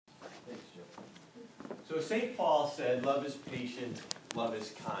So St. Paul said, love is patient, love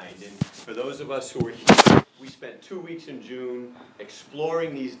is kind. And for those of us who are here, we spent 2 weeks in June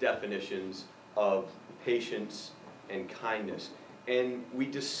exploring these definitions of patience and kindness. And we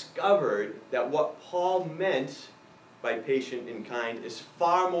discovered that what Paul meant by patient and kind is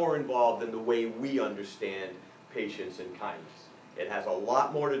far more involved than the way we understand patience and kindness. It has a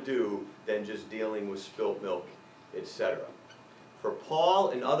lot more to do than just dealing with spilt milk, etc. For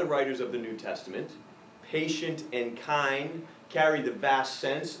Paul and other writers of the New Testament, patient and kind carry the vast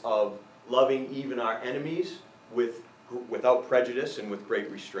sense of loving even our enemies without prejudice and with great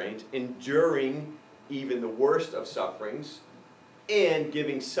restraint, enduring even the worst of sufferings, and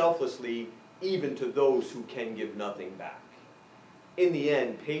giving selflessly even to those who can give nothing back. In the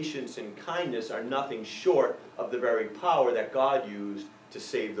end, patience and kindness are nothing short of the very power that God used to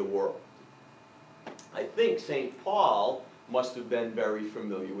save the world. I think St. Paul must have been very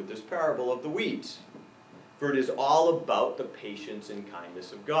familiar with this parable of the weeds, for it is all about the patience and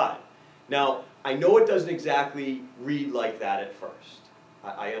kindness of God. Now, I know it doesn't exactly read like that at first.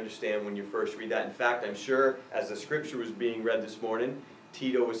 I understand when you first read that. In fact, I'm sure as the scripture was being read this morning,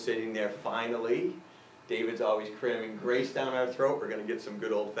 Tito was sitting there finally. David's always cramming grace down our throat. We're going to get some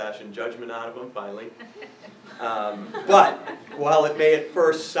good old-fashioned judgment out of him finally. But while it may at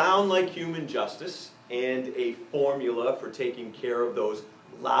first sound like human justice and a formula for taking care of those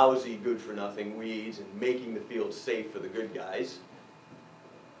lousy, good-for-nothing weeds and making the field safe for the good guys.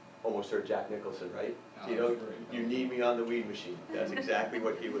 Almost heard Jack Nicholson, right? You need me on the weed machine. That's exactly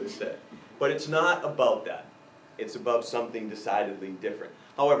what he would have said. But it's not about that. It's about something decidedly different.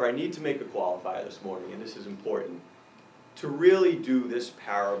 However, I need to make a qualifier this morning, and this is important. To really do this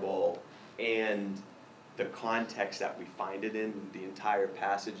parable and the context that we find it in, the entire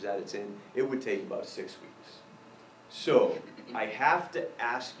passage that it's in, it would take about 6 weeks. So, I have to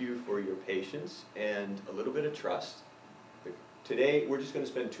ask you for your patience and a little bit of trust. Today, we're just going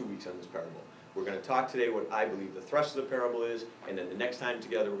to spend 2 weeks on this parable. We're going to talk today what I believe the thrust of the parable is, and then the next time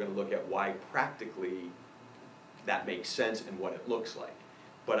together we're going to look at why practically that makes sense and what it looks like.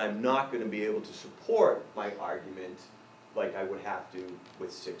 But I'm not going to be able to support my argument like I would have to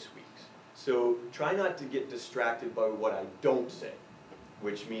with 6 weeks. So try not to get distracted by what I don't say.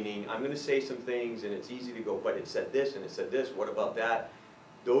 Which meaning, I'm going to say some things and it's easy to go, but it said this and it said this, what about that?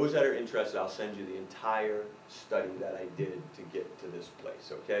 Those that are interested, I'll send you the entire study that I did to get to this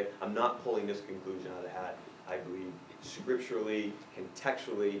place, okay? I'm not pulling this conclusion out of the hat. I believe scripturally,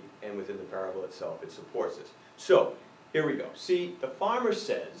 contextually, and within the parable itself, it supports this. So, here we go. See, the farmer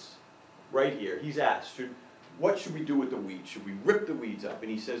says, right here, he's asked, what should we do with the weeds? Should we rip the weeds up?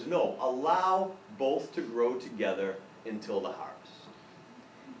 And he says, no, allow both to grow together until the harvest.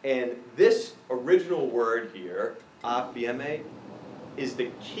 And this original word here, aphieme, is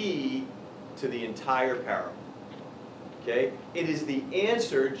the key to the entire parable. Okay? It is the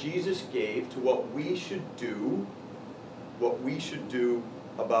answer Jesus gave to what we should do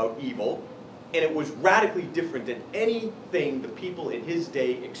about evil, and it was radically different than anything the people in his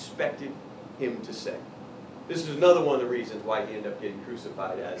day expected him to say. This is another one of the reasons why he ended up getting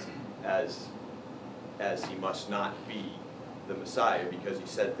crucified as he must not be the Messiah, because he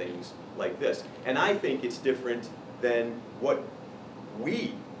said things like this. And I think it's different than what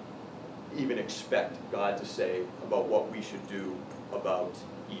we even expect God to say about what we should do about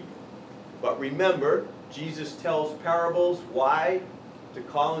evil. But remember, Jesus tells parables. Why? To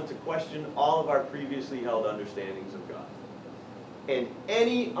call into question all of our previously held understandings of God. And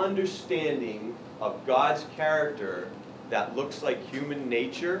any understanding of God's character that looks like human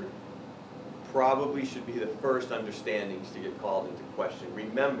nature probably should be the first understandings to get called into question.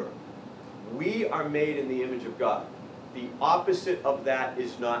 Remember, we are made in the image of God. The opposite of that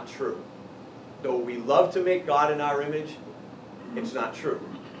is not true. Though we love to make God in our image, it's not true.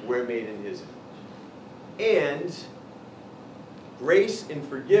 We're made in his image. And grace and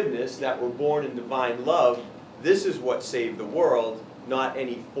forgiveness that were born in divine love, this is what saved the world, not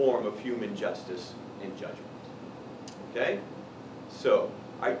any form of human justice and judgment. Okay? So,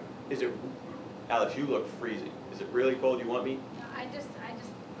 Alex, you look freezing. Is it really cold? You want me? No, I just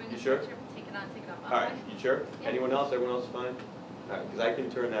bring You the sure? picture, take it on, take it off. All right, you sure? Yeah. Anyone else? Everyone else is fine? All right, because I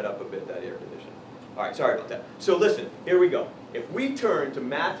can turn that up a bit, that air conditioning. All right, sorry about that. So listen, here we go. If we turn to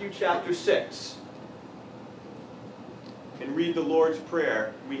Matthew chapter 6 and read the Lord's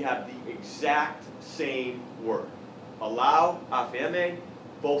Prayer, we have the exact same word. Allow, aphieme,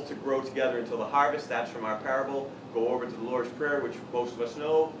 both to grow together until the harvest. That's from our parable. Go over to the Lord's Prayer, which most of us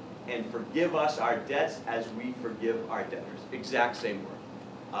know, and forgive us our debts as we forgive our debtors. Exact same word.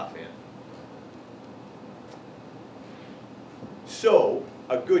 Aphieme. So,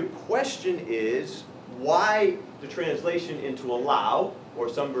 a good question is, why the translation into allow, or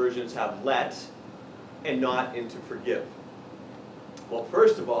some versions have let, and not into forgive? Well,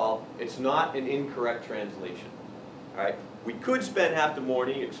 first of all, it's not an incorrect translation. All right? We could spend half the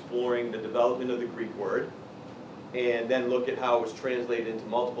morning exploring the development of the Greek word, and then look at how it was translated into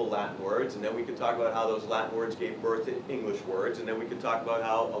multiple Latin words, and then we could talk about how those Latin words gave birth to English words, and then we could talk about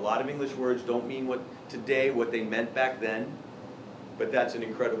how a lot of English words don't mean what they meant back then, but that's an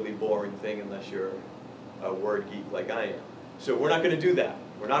incredibly boring thing unless you're a word geek like I am. So we're not going to do that.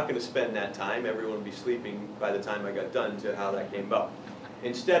 We're not going to spend that time. Everyone would be sleeping by the time I got done to how that came about.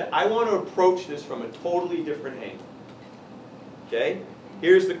 Instead, I want to approach this from a totally different angle. Okay?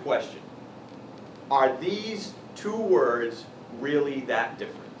 Here's the question. Are these two words really that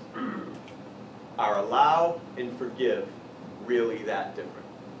different? Are allow and forgive really that different?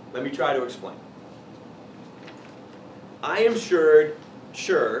 Let me try to explain. I am sure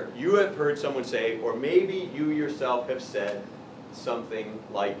you have heard someone say, or maybe you yourself have said something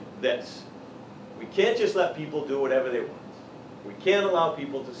like this. We can't just let people do whatever they want. We can't allow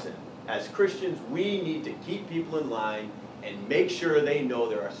people to sin. As Christians, we need to keep people in line and make sure they know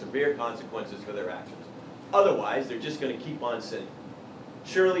there are severe consequences for their actions. Otherwise, they're just going to keep on sinning.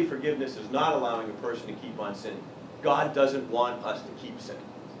 Surely forgiveness is not allowing a person to keep on sinning. God doesn't want us to keep sinning.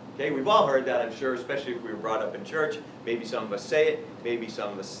 Okay, we've all heard that, I'm sure, especially if we were brought up in church. Maybe some of us say it, maybe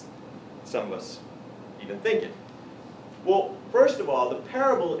some of us even think it. Well, first of all, the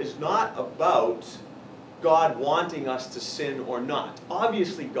parable is not about God wanting us to sin or not.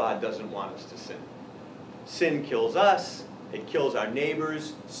 Obviously, God doesn't want us to sin. Sin kills us, it kills our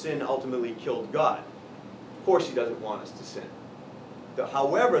neighbors, sin ultimately killed God. Of course he doesn't want us to sin.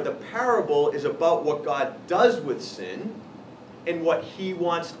 However, the parable is about what God does with sin and what he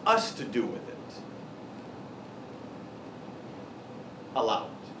wants us to do with it. Allow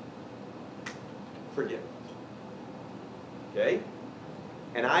it. Forgive it. Okay?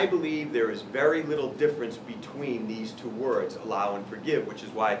 And I believe there is very little difference between these two words, allow and forgive, which is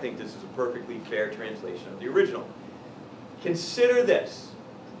why I think this is a perfectly fair translation of the original. Consider this.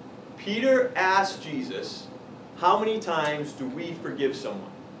 Peter asked Jesus, how many times do we forgive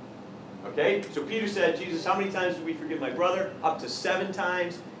someone? Okay, so Peter said, Jesus, how many times do we forgive my brother? Up to 7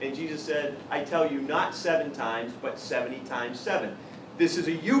 times. And Jesus said, I tell you, not 7 times, but 70 times 7. This is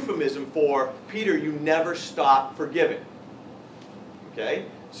a euphemism for, Peter, you never stop forgiving. Okay,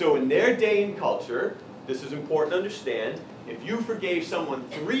 so in their day and culture, this is important to understand, if you forgave someone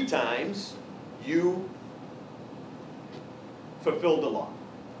 3 times, you fulfilled the law.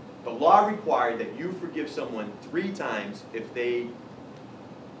 The law required that you forgive someone 3 times if they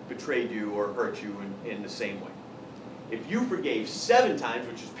betrayed you or hurt you in the same way. If you forgave 7 times,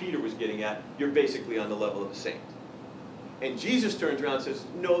 which is Peter was getting at, you're basically on the level of a saint. And Jesus turns around and says,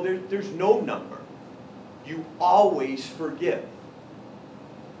 no, there's no number. You always forgive.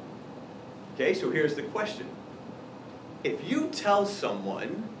 Okay, so here's the question. If you tell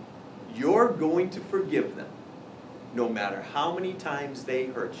someone you're going to forgive them, no matter how many times they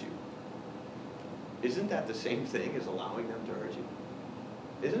hurt you, isn't that the same thing as allowing them to hurt you?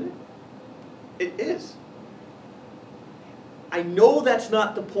 Isn't it? It is. I know that's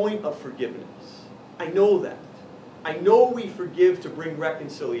not the point of forgiveness. I know that. I know we forgive to bring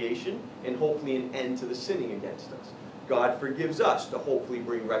reconciliation and hopefully an end to the sinning against us. God forgives us to hopefully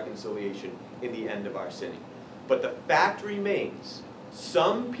bring reconciliation in the end of our sinning. But the fact remains,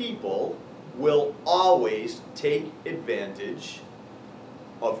 some people will always take advantage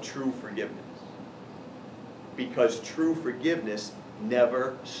of true forgiveness. Because true forgiveness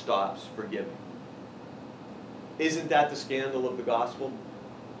never stops forgiving. Isn't that the scandal of the gospel?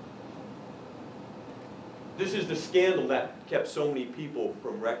 This is the scandal that kept so many people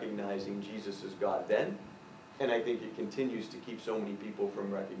from recognizing Jesus as God then, and I think it continues to keep so many people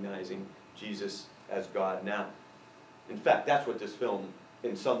from recognizing Jesus as God now. In fact, that's what this film,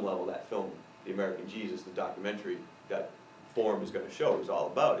 in some level, that film, The American Jesus, the documentary that Forum is going to show, is all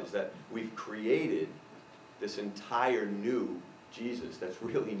about, is that we've created this entire new Jesus that's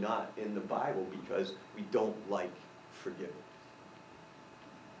really not in the Bible because we don't like forgiveness.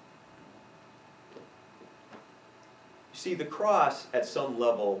 You see, the cross, at some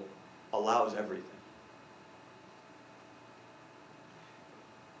level, allows everything.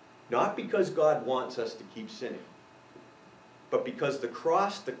 Not because God wants us to keep sinning, but because the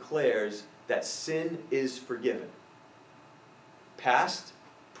cross declares that sin is forgiven. Past,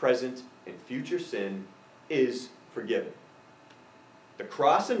 present, and future sin is forgiven. The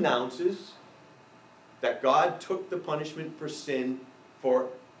cross announces that God took the punishment for sin for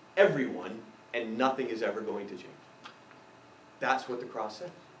everyone, and nothing is ever going to change. That's what the cross says.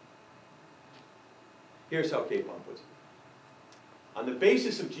 Here's how Capon puts it. On the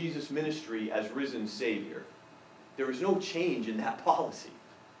basis of Jesus' ministry as risen Savior, there is no change in that policy.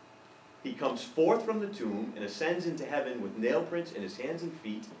 He comes forth from the tomb and ascends into heaven with nail prints in his hands and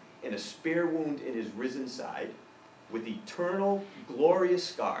feet and a spear wound in his risen side, with eternal, glorious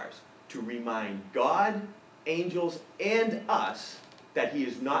scars to remind God, angels, and us that he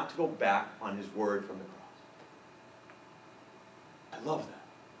is not to go back on his word from the cross. I love that.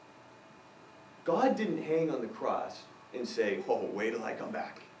 God didn't hang on the cross and say, oh, wait till I come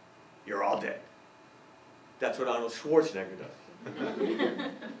back. You're all dead. That's what Arnold Schwarzenegger does.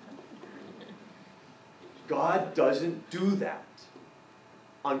 God doesn't do that.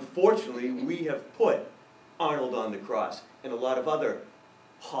 Unfortunately, we have put Arnold on the cross and a lot of other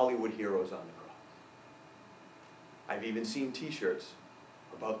Hollywood heroes on the cross. I've even seen t-shirts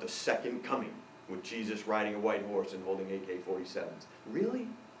about the second coming with Jesus riding a white horse and holding AK-47s. Really?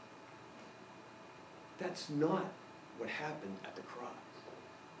 That's not what happened at the cross.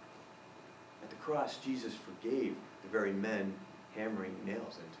 At the cross, Jesus forgave the very men hammering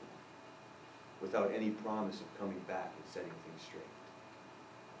nails into him without any promise of coming back and setting things straight.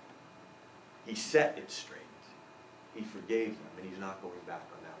 He set it straight. He forgave them, and he's not going back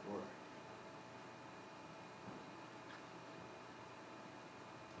on that word.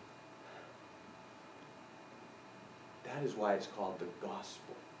 That is why it's called the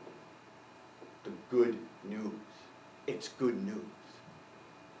gospel. The good news. It's good news.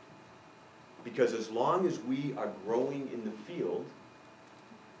 Because as long as we are growing in the field,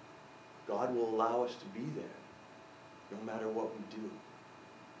 God will allow us to be there, no matter what we do.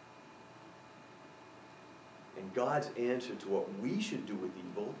 And God's answer to what we should do with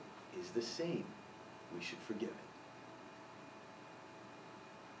evil is the same. We should forgive it.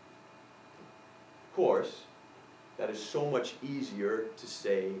 Of course, that is so much easier to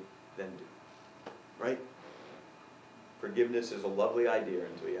say than do. Right? Forgiveness is a lovely idea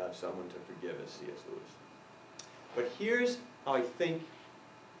until you have someone to forgive, as C.S. Lewis. But here's how I think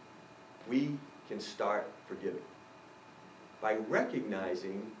we can start forgiving. By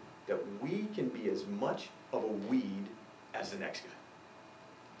recognizing that we can be as much of a weed as the next guy.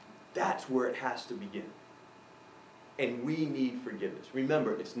 That's where it has to begin. And we need forgiveness.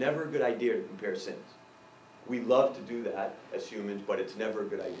 Remember, it's never a good idea to compare sins. We love to do that as humans, but it's never a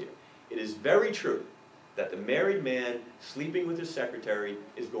good idea. It is very true that the married man sleeping with his secretary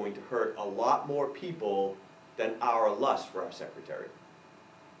is going to hurt a lot more people than our lust for our secretary.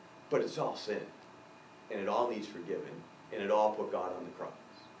 But it's all sin, and it all needs forgiven, and it all put God on the cross.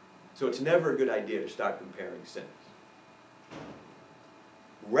 So it's never a good idea to start comparing sins.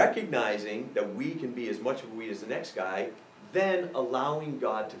 Recognizing that we can be as much of a weed as the next guy, then allowing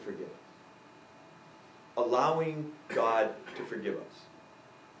God to forgive us. Allowing God to forgive us.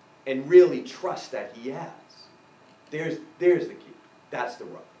 And really trust that he has. There's the key. That's the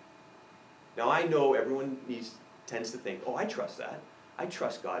rub. Now I know everyone tends to think, oh, I trust that. I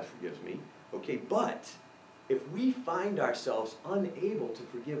trust God forgives me. Okay, but if we find ourselves unable to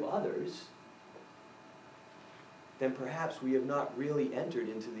forgive others, then perhaps we have not really entered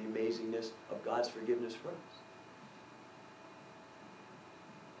into the amazingness of God's forgiveness for us.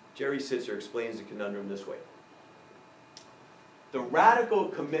 Jerry Sitzer explains the conundrum this way. The radical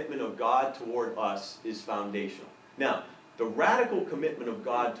commitment of God toward us is foundational. Now, the radical commitment of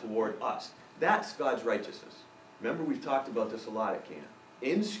God toward us, that's God's righteousness. Remember, we've talked about this a lot at camp.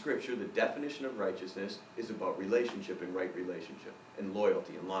 In Scripture, the definition of righteousness is about relationship and right relationship, and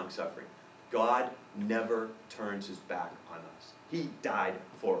loyalty and long-suffering. God never turns his back on us. He died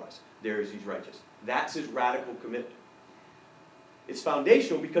for us. He's righteous. That's his radical commitment. It's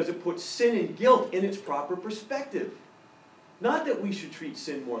foundational because it puts sin and guilt in its proper perspective. Not that we should treat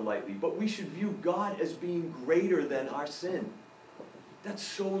sin more lightly, but we should view God as being greater than our sin. That's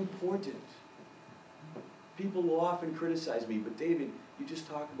so important. People will often criticize me, but David, you just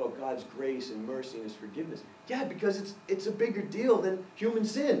talk about God's grace and mercy and his forgiveness. Yeah, because it's a bigger deal than human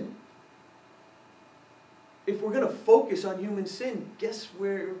sin. If we're going to focus on human sin, guess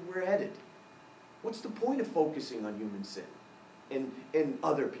where we're headed? What's the point of focusing on human sin and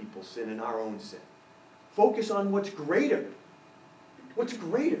other people's sin and our own sin? Focus on what's greater. What's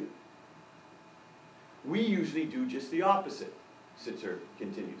greater? We usually do just the opposite, Sitzer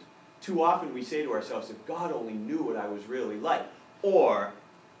continues. Too often we say to ourselves, if God only knew what I was really like. Or,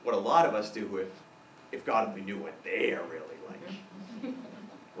 what a lot of us do, if God only knew what they are really like.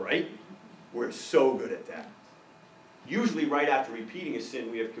 Right? We're so good at that. Usually right after repeating a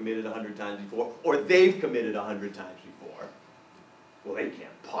sin we have committed 100 times before, or they've committed 100 times before, well, they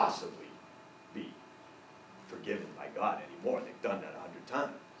can't possibly be forgiven by God anymore. They've done that 100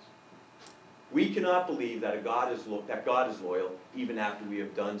 times. We cannot believe that that God is loyal even after we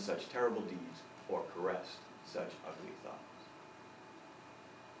have done such terrible deeds or caressed such ugly thoughts.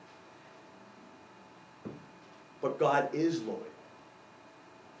 But God is loyal,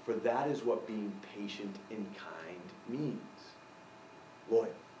 for that is what being patient and kind means. Loyal.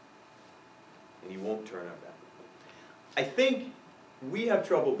 And he won't turn our back. I think we have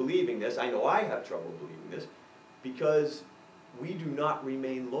trouble believing this. I know I have trouble believing this, because we do not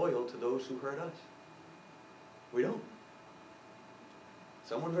remain loyal to those who hurt us. We don't.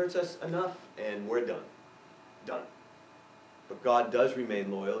 Someone hurts us enough and we're done. Done. But God does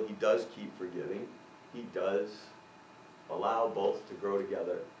remain loyal. He does keep forgiving. He does allow both to grow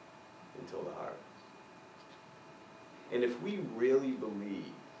together until the harvest. And if we really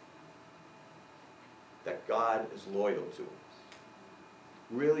believe that God is loyal to us,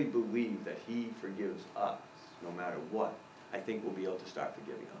 really believe that he forgives us no matter what, I think we'll be able to start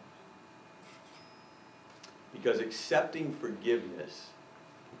forgiving others. Because accepting forgiveness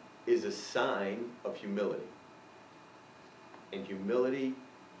is a sign of humility. And humility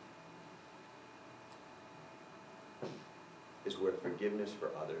is where forgiveness for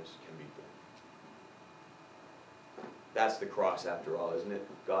others can be born. That's the cross after all, isn't it?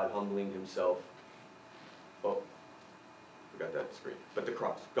 God humbling himself. Oh, forgot that screen. But the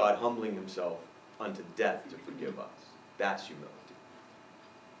cross. God humbling himself unto death to forgive us. That's humility.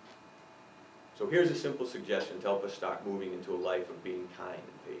 So here's a simple suggestion to help us start moving into a life of being kind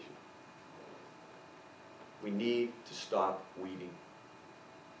and patient. We need to stop weeding.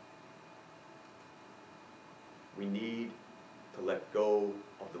 We need to let go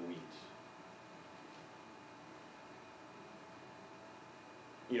of the weeds.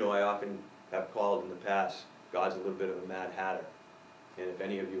 You know, I often have called in the past, God's a little bit of a Mad Hatter. And if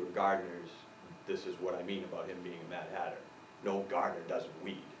any of you are gardeners, this is what I mean about him being a Mad Hatter. No gardener doesn't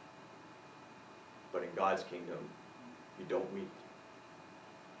weed. But in God's kingdom, you don't weed.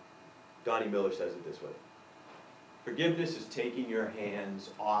 Donnie Miller says it this way. Forgiveness is taking your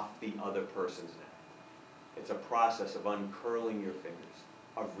hands off the other person's neck. It's a process of uncurling your fingers,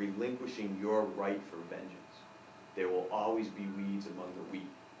 of relinquishing your right for vengeance. There will always be weeds among the wheat.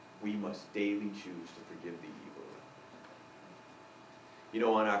 We must daily choose to forgive the evil. You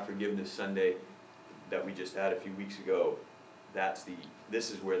know, on our Forgiveness Sunday that we just had a few weeks ago,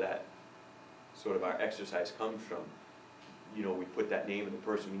 this is where that sort of our exercise comes from. You know, we put that name of the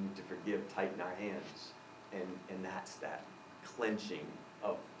person we need to forgive, tighten our hands. And that's that clenching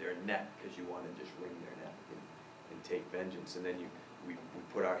of their neck, because you want to just wring their neck and take vengeance. And then we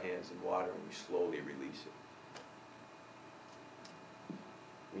put our hands in water and we slowly release it.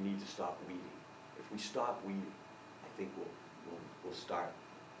 We need to stop weeding. If we stop weeding, I think we'll start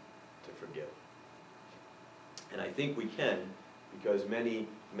to forgive. And I think we can, because many,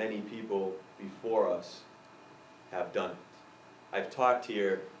 many people before us have done it. I've talked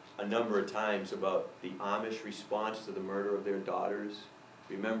here a number of times about the Amish response to the murder of their daughters.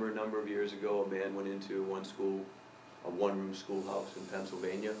 Remember a number of years ago, a man went into a one-room schoolhouse in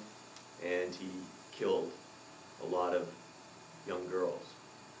Pennsylvania, and he killed a lot of young girls.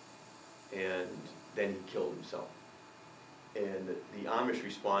 And then he killed himself. And the Amish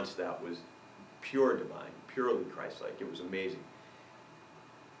response to that was pure divine, purely Christ-like. It was amazing.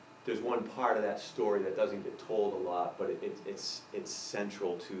 There's one part of that story that doesn't get told a lot, but it's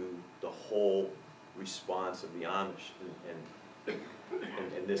central to the whole response of the Amish,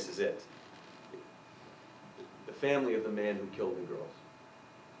 and this is it. The family of the man who killed the girls,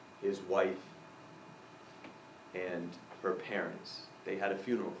 his wife and her parents, they had a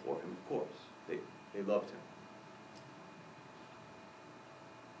funeral for him, of course. They loved him.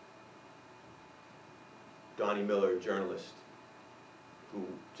 Donnie Miller, a journalist, who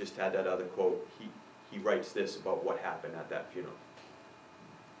just had that other quote, he writes this about what happened at that funeral.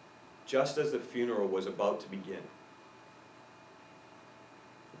 Just as the funeral was about to begin,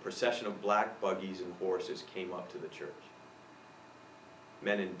 a procession of black buggies and horses came up to the church.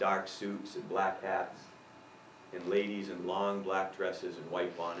 Men in dark suits and black hats, and ladies in long black dresses and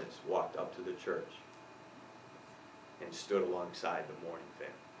white bonnets walked up to the church and stood alongside the mourning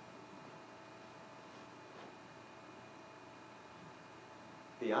family.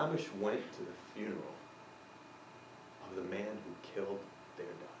 The Amish went to the funeral of the man who killed their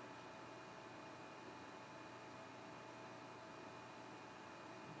daughter.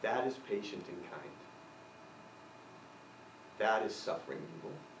 That is patient and kind. That is suffering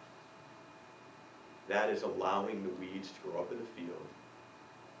evil. That is allowing the weeds to grow up in the field.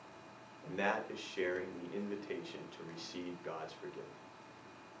 And that is sharing the invitation to receive God's forgiveness.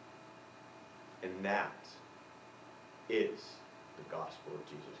 And that is the gospel of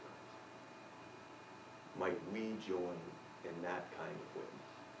Jesus Christ. might we join in that kind of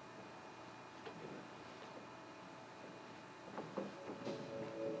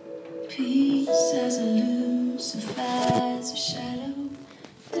witness? Peace as elusive as a shadow.